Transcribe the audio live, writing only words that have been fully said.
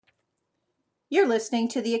You're listening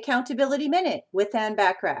to the Accountability Minute with Ann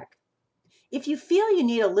Backrack. If you feel you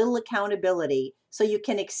need a little accountability so you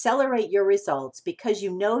can accelerate your results because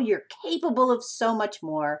you know you're capable of so much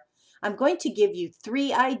more, I'm going to give you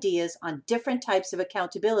 3 ideas on different types of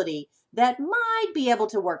accountability that might be able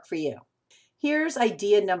to work for you. Here's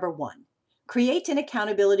idea number 1. Create an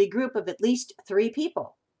accountability group of at least 3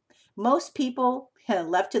 people. Most people,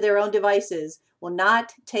 left to their own devices, will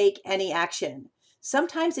not take any action.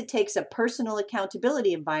 Sometimes it takes a personal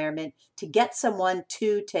accountability environment to get someone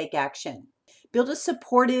to take action. Build a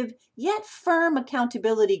supportive yet firm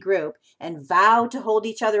accountability group and vow to hold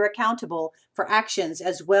each other accountable for actions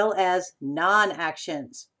as well as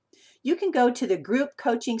non-actions. You can go to the group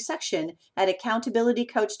coaching section at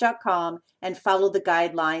accountabilitycoach.com and follow the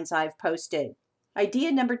guidelines I've posted.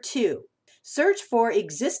 Idea number 2. Search for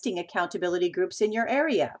existing accountability groups in your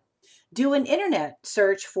area. Do an internet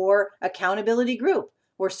search for accountability group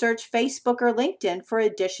or search Facebook or LinkedIn for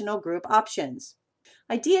additional group options.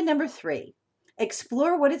 Idea number 3.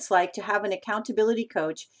 Explore what it's like to have an accountability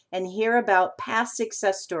coach and hear about past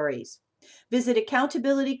success stories. Visit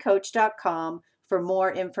accountabilitycoach.com for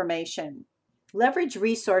more information. Leverage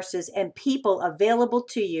resources and people available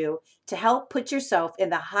to you to help put yourself in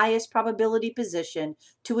the highest probability position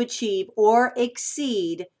to achieve or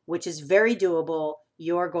exceed, which is very doable,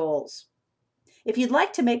 your goals. If you'd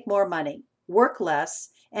like to make more money, work less,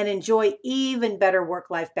 and enjoy even better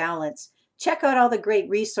work-life balance, check out all the great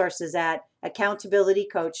resources at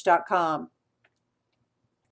accountabilitycoach.com.